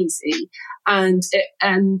isn't easy. And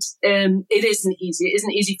it isn't easy. It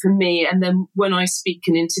isn't easy for me. And then when I speak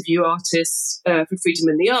and interview artists for Freedom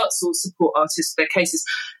in the Arts or support artists for their cases,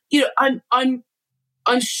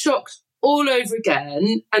 I'm shocked all over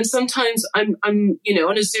again. And sometimes I'm on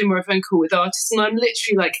a Zoom or a phone call with artists, and I'm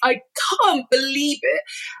literally like, I can't believe it.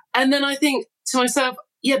 And then I think to myself,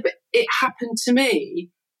 yeah, but it happened to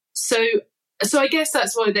me. So I guess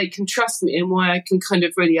that's why they can trust me and why I can kind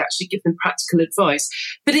of really actually give them practical advice.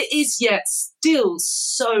 But it is yet still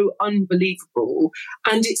so unbelievable,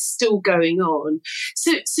 and it's still going on.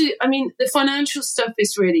 So I mean, the financial stuff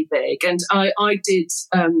is really big, and I did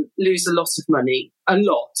lose a lot of money, a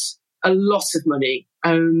lot of money.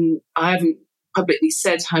 I haven't publicly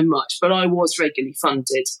said how much, but I was regularly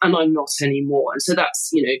funded, and I'm not anymore. And so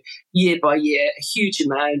that's, year by year, a huge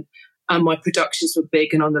amount. And my productions were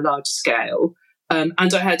big and on the large scale. And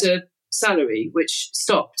I had a salary, which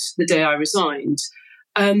stopped the day I resigned.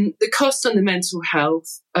 The cost on the mental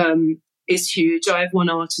health is huge. I have one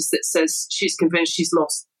artist that says she's convinced she's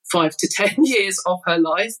lost 5 to 10 years of her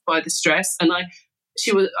life by the stress. And I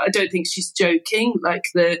don't think she's joking. Like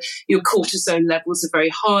your cortisone levels are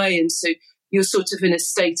very high. And so you're sort of in a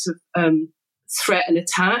state of threat and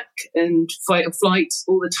attack and fight or flight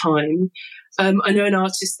all the time. I know an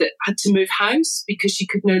artist that had to move house because she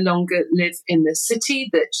could no longer live in the city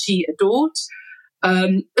that she adored.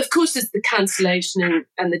 Of course, there's the cancellation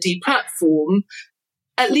and the deplatform.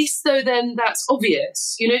 At least, though, then that's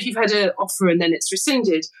obvious. If you've had an offer and then it's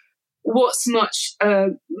rescinded, what's much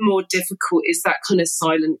more difficult is that kind of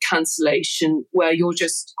silent cancellation where you're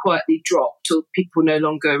just quietly dropped, or people no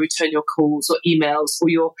longer return your calls or emails,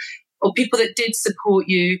 or people that did support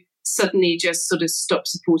you suddenly just sort of stop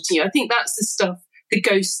supporting you. I think that's the stuff. The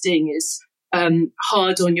ghosting is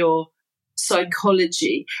hard on your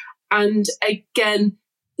psychology. And again,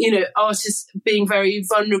 artists being very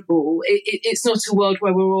vulnerable. It's not a world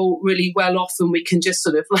where we're all really well off and we can just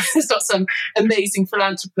sort of, there's not some amazing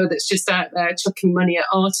philanthropist that's just out there chucking money at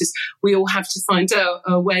artists. We all have to find out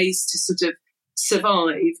ways to sort of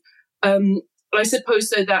survive. I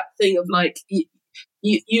suppose, though, that thing of like,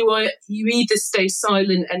 you either stay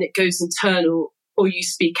silent and it goes internal, or you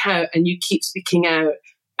speak out and you keep speaking out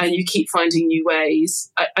and you keep finding new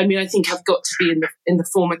ways. I mean, I think I've got to be in the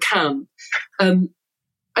former camp.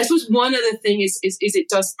 I suppose one other thing is it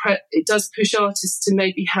does push artists to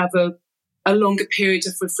maybe have a longer period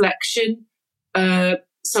of reflection.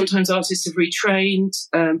 Sometimes artists have retrained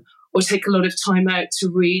or take a lot of time out to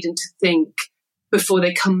read and to think before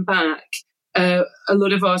they come back. A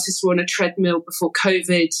lot of artists were on a treadmill before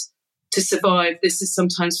COVID to survive. This has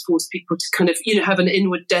sometimes forced people to kind of, have an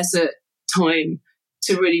inward desert time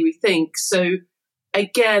to really rethink. So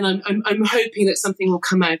again, I'm hoping that something will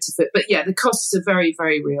come out of it. But yeah, the costs are very,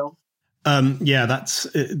 very real. Yeah, that's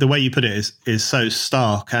the way you put it is so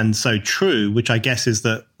stark and so true, which I guess is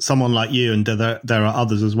that someone like you, and there are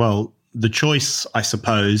others as well, the choice, I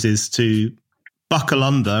suppose, is to buckle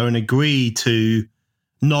under and agree to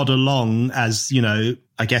nod along as, you know,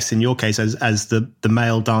 I guess in your case, as the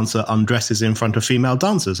male dancer undresses in front of female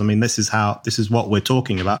dancers. I mean, this is what we're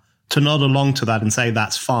talking about. To nod along to that and say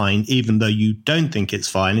that's fine, even though you don't think it's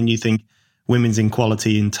fine and you think women's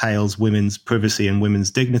equality entails women's privacy and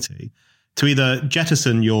women's dignity, to either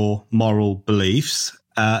jettison your moral beliefs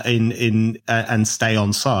and stay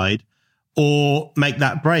on side, or make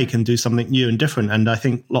that break and do something new and different. And I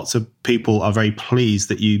think lots of people are very pleased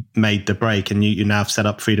that you made the break and you now have set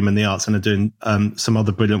up Freedom in the Arts and are doing some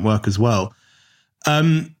other brilliant work as well.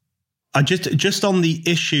 I just on the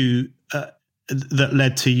issue that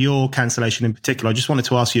led to your cancellation in particular, I just wanted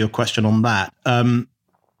to ask you a question on that,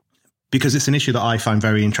 because it's an issue that I find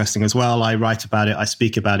very interesting as well. I write about it, I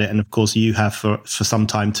speak about it, and of course you have for some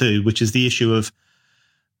time too, which is the issue of,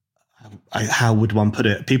 how would one put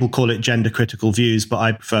it? People call it gender critical views, but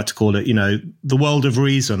I prefer to call it, you know, the world of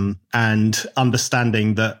reason and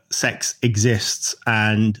understanding that sex exists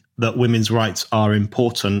and that women's rights are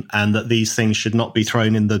important and that these things should not be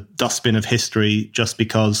thrown in the dustbin of history just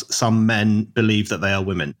because some men believe that they are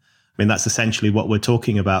women. I mean, that's essentially what we're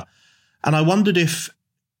talking about. And I wondered if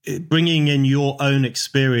bringing in your own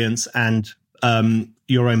experience and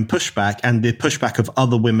your own pushback and the pushback of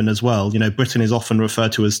other women as well. You know, Britain is often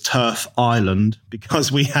referred to as TERF Island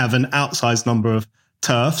because we have an outsized number of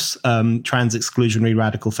TERFs, trans exclusionary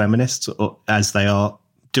radical feminists, or as they are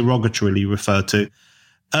derogatorily referred to.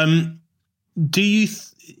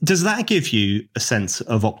 Does that give you a sense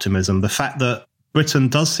of optimism? The fact that Britain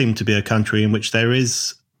does seem to be a country in which there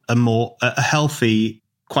is a healthy,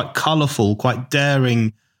 quite colourful, quite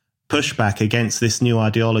daring pushback against this new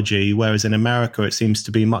ideology, whereas in America it seems to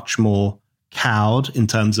be much more cowed in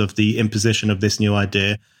terms of the imposition of this new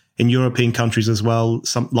idea. In European countries as well,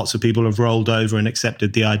 lots of people have rolled over and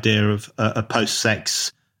accepted the idea of a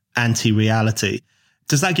post-sex anti-reality.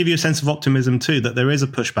 Does that give you a sense of optimism too, that there is a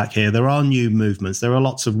pushback here? There are new movements. There are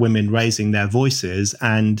lots of women raising their voices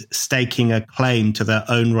and staking a claim to their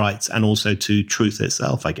own rights and also to truth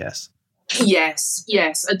itself, I guess. Yes,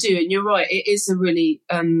 I do. And you're right. It is a really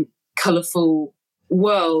colourful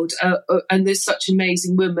world, and there's such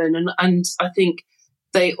amazing women, and I think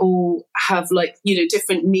they all have, like, you know,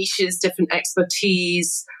 different niches, different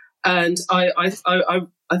expertise, and I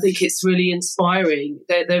think it's really inspiring.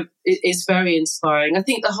 It is very inspiring. I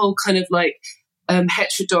think the whole kind of like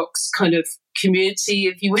heterodox kind of community,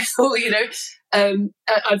 if you will, you know,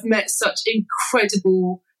 I've met such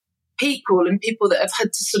incredible people and people that have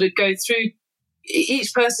had to sort of go through.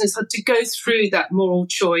 Each person has had to go through that moral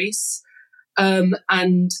choice, and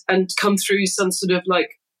come through some sort of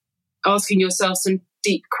like asking yourself some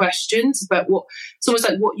deep questions about it's almost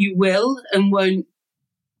like what you will and won't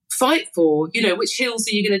fight for. You know, which hills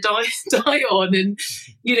are you going to die on, and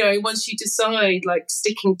you know, once you decide, like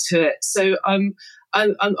sticking to it. So I'm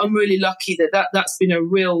really lucky that's been a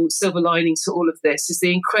real silver lining to all of this. Is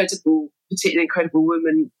the particularly incredible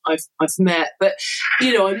women I've met. But,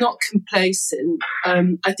 you know, I'm not complacent.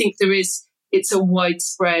 I think it's a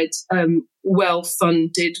widespread,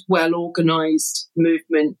 well-funded, well-organised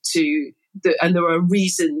movement and there are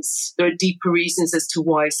deeper reasons as to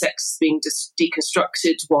why sex is being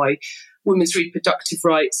deconstructed, why women's reproductive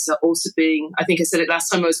rights are also being, I think I said it last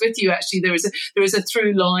time I was with you, actually, there is a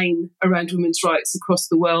through line around women's rights across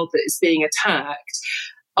the world that is being attacked.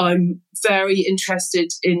 I'm very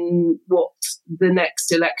interested in what the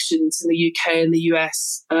next elections in the UK and the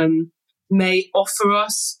US may offer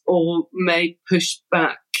us or may push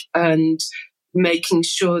back, and making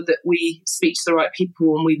sure that we speak to the right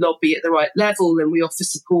people and we lobby at the right level and we offer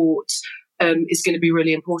support is going to be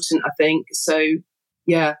really important, I think. So,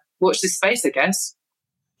 yeah, watch this space, I guess.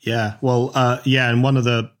 Yeah, well, and one of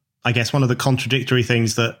the contradictory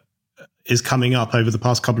things that is coming up over the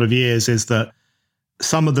past couple of years is that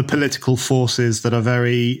some of the political forces that are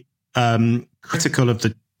very critical of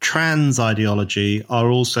the trans ideology are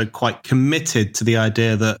also quite committed to the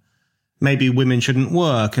idea that maybe women shouldn't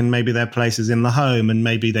work and maybe their place is in the home and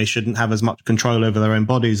maybe they shouldn't have as much control over their own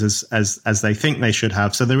bodies as they think they should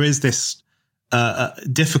have. So there is this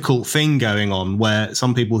difficult thing going on where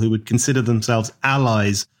some people who would consider themselves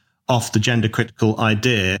allies of the gender critical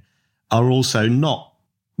idea are also not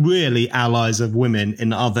really allies of women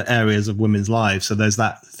in other areas of women's lives. So there's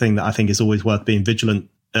that thing that I think is always worth being vigilant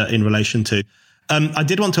in relation to. I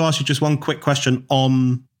did want to ask you just one quick question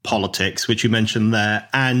on politics, which you mentioned there.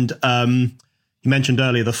 And you mentioned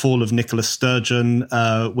earlier the fall of Nicola Sturgeon,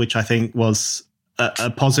 which I think was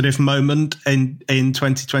a positive moment in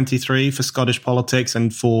 2023 for Scottish politics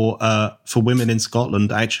and for women in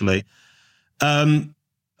Scotland, actually.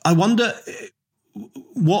 I wonder,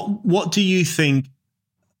 what do you think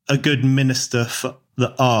a good minister for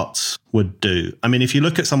the arts would do? I mean, if you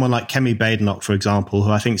look at someone like Kemi Badenoch, for example,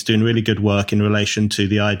 who I think is doing really good work in relation to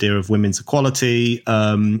the idea of women's equality,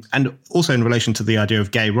 and also in relation to the idea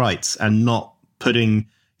of gay rights and not putting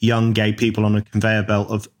young gay people on a conveyor belt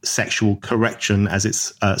of sexual correction, as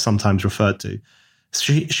it's sometimes referred to.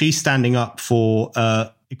 She's standing up for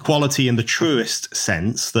equality in the truest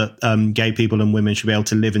sense, that gay people and women should be able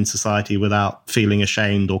to live in society without feeling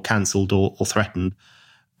ashamed or cancelled or threatened.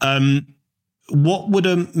 What would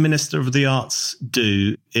a Minister of the Arts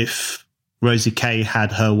do if Rosie Kay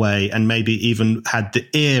had her way and maybe even had the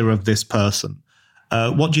ear of this person?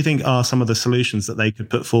 What do you think are some of the solutions that they could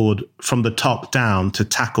put forward from the top down to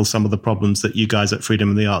tackle some of the problems that you guys at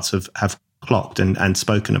Freedom in the Arts have clocked and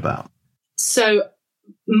spoken about? So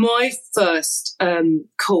my first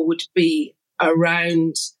call would be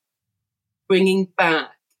around bringing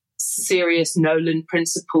back serious Nolan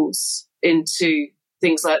principles into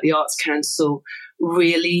things like the Arts Council,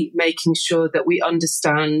 really making sure that we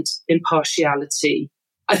understand impartiality.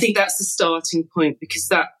 I think that's the starting point, because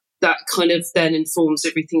that kind of then informs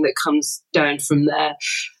everything that comes down from there.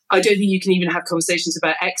 I don't think you can even have conversations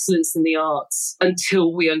about excellence in the arts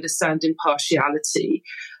until we understand impartiality.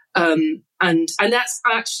 And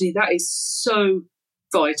that is so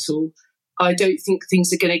vital. I don't think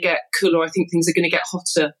things are going to get cooler. I think things are going to get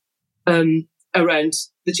hotter around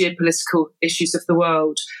the geopolitical issues of the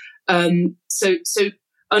world. So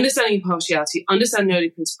understanding impartiality, understanding early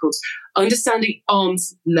principles, understanding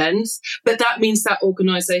arm's length, but that means that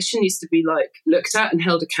organisation needs to be looked at and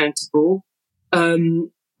held accountable.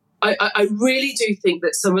 I really do think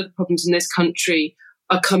that some of the problems in this country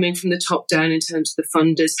are coming from the top down in terms of the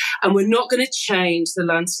funders, and we're not going to change the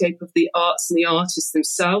landscape of the arts and the artists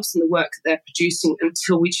themselves and the work that they're producing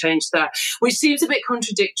until we change that, which seems a bit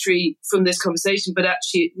contradictory from this conversation, but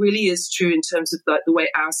actually it really is true in terms of the way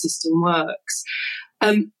our system works.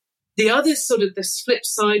 The other sort of the flip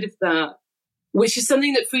side of that, which is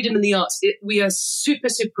something that Freedom in the Arts, we are super,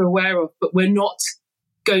 super aware of, but we're not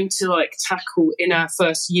going to tackle in our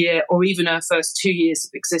first year or even our first 2 years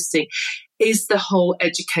of existing, is the whole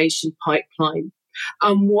education pipeline.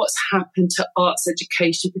 And what's happened to arts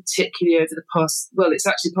education, particularly over the past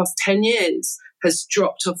 10 years, has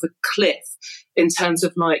dropped off a cliff in terms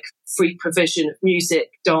of free provision of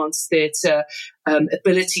music, dance, theatre,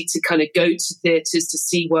 ability to kind of go to theatres to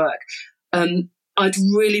see work. I'd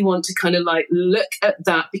really want to kind of look at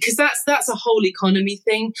that, because that's a whole economy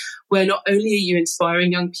thing where not only are you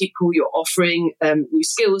inspiring young people, you're offering new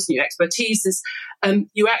skills, new expertises,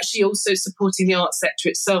 you're actually also supporting the arts sector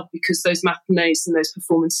itself, because those matinees and those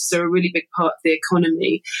performances are a really big part of the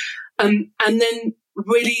economy. And then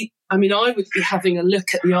really, I would be having a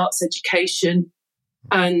look at the arts education,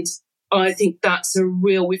 and I think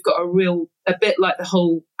we've got a bit like the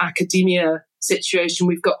whole academia situation,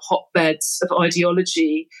 we've got hotbeds of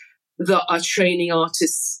ideology that are training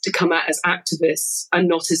artists to come out as activists and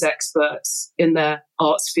not as experts in their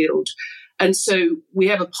arts field. And so we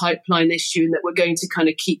have a pipeline issue in that we're going to kind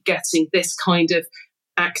of keep getting this kind of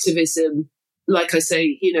activism. Like I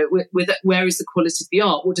say, with where is the quality of the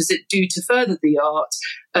art? What does it do to further the art?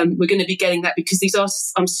 We're going to be getting that because these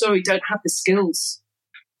artists, I'm sorry, don't have the skills.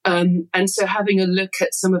 And so having a look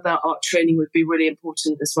at some of that art training would be really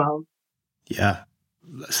important as well. Yeah,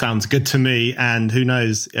 sounds good to me. And who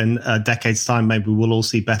knows, in a decade's time, maybe we'll all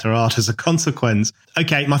see better art as a consequence.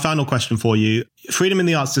 Okay, my final question for you. Freedom in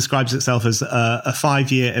the Arts describes itself as a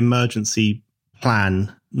 5-year emergency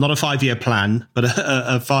plan. Not a 5-year plan, but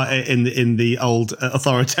in the old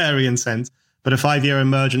authoritarian sense, but a 5-year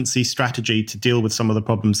emergency strategy to deal with some of the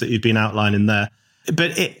problems that you've been outlining there.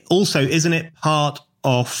 But it also, isn't it part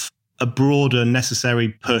of a broader necessary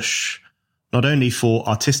push, not only for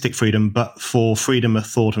artistic freedom, but for freedom of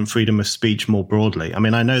thought and freedom of speech more broadly?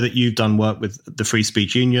 I know that you've done work with the Free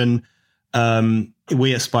Speech Union.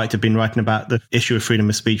 We at Spiked have been writing about the issue of freedom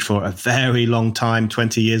of speech for a very long time,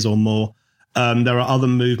 20 years or more. There are other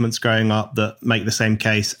movements growing up that make the same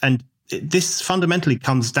case. And this fundamentally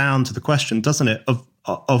comes down to the question, doesn't it,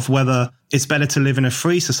 of whether it's better to live in a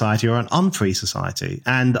free society or an unfree society.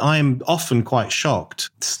 And I'm often quite shocked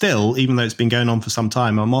still, even though it's been going on for some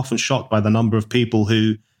time, I'm often shocked by the number of people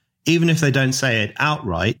who, even if they don't say it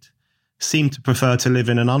outright, seem to prefer to live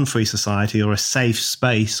in an unfree society or a safe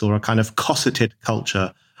space or a kind of cosseted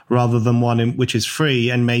culture rather than one which is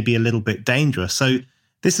free and maybe a little bit dangerous. So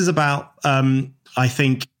this is about, I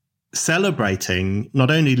think, celebrating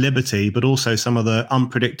not only liberty, but also some of the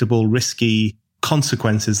unpredictable, risky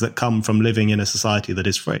consequences that come from living in a society that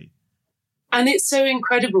is free. And it's so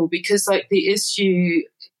incredible because like the issues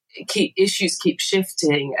keep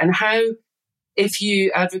shifting, and how, if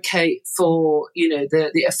you advocate for,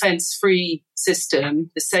 the offence-free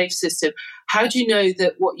system, the safe system, how do you know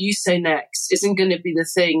that what you say next isn't going to be the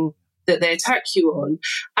thing that they attack you on?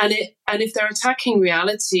 And if they're attacking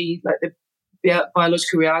reality, like the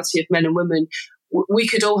biological reality of men and women, we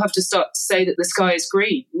could all have to start to say that the sky is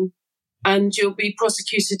green, and you'll be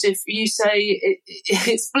prosecuted if you say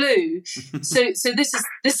it's blue. So this is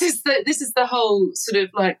the whole sort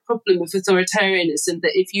of like problem of authoritarianism,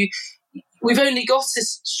 that we've only got a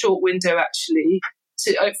short window actually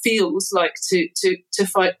it feels like to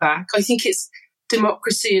fight back. I think it's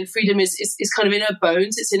democracy and freedom is kind of in our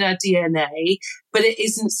bones, it's in our DNA, but it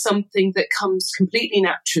isn't something that comes completely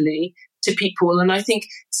naturally to people. And I think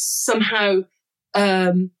somehow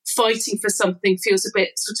fighting for something feels a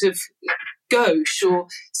bit sort of gauche, or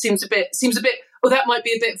seems a bit, or that might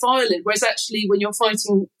be a bit violent. Whereas actually, when you're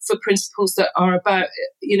fighting for principles that are about,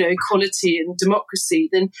 equality and democracy,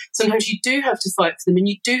 then sometimes you do have to fight for them, and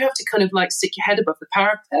you do have to kind of like stick your head above the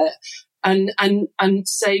parapet and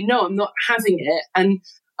say, no, I'm not having it. And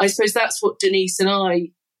I suppose that's what Denise and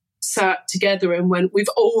I sat together, and when we've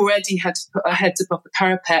already had to put our heads above the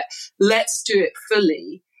parapet, let's do it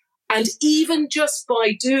fully. And even just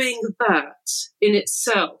by doing that in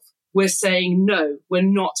itself, we're saying, no, we're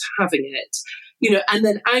not having it. And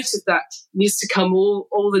then out of that needs to come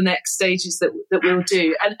all the next stages that we'll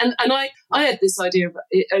do. And I had this idea of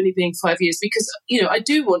it only being 5 years because, I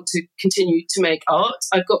do want to continue to make art.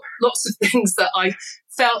 I've got lots of things that I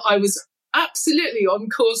felt I was absolutely on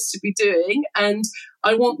course to be doing. And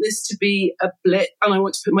I want this to be a blip, and I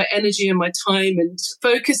want to put my energy and my time and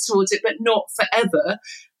focus towards it, but not forever.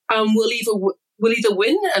 We'll either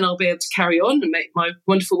win and I'll be able to carry on and make my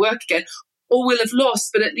wonderful work again, or we'll have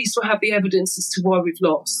lost, but at least we'll have the evidence as to why we've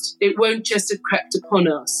lost. It won't just have crept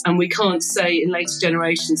upon us, and we can't say in later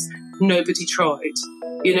generations, nobody tried,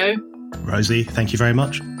 Rosie, thank you very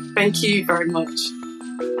much. Thank you very much.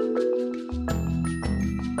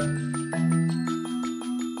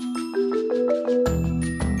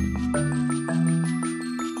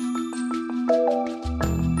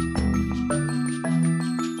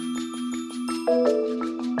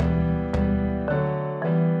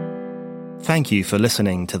 Thank you for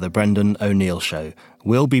listening to The Brendan O'Neill Show.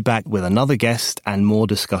 We'll be back with another guest and more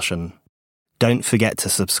discussion. Don't forget to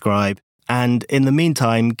subscribe, and in the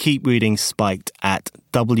meantime, keep reading Spiked at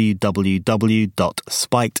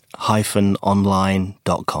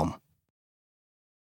www.spiked-online.com.